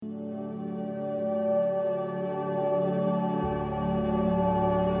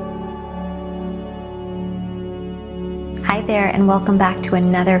Hi there, and welcome back to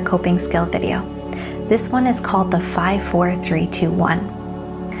another coping skill video. This one is called the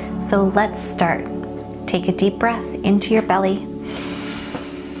 5-4-3-2-1. So let's start. Take a deep breath into your belly.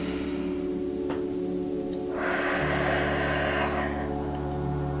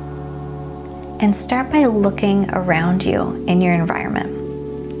 And start by looking around you in your environment.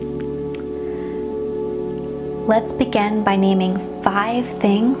 Let's begin by naming 5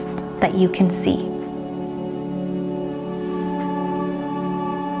 things that you can see.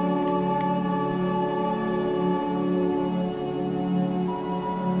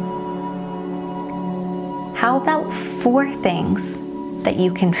 How about 4 things that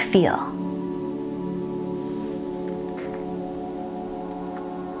you can feel?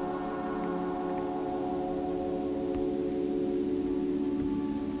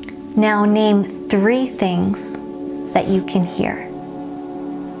 Now name 3 things that you can hear.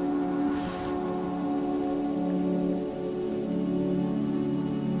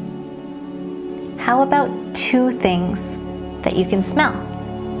 How about 2 things that you can smell?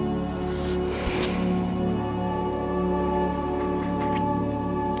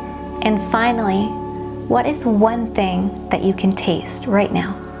 And finally, what is 1 thing that you can taste right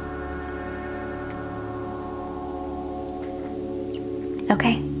now?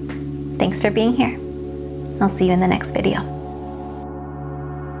 Okay, thanks for being here. I'll see you in the next video.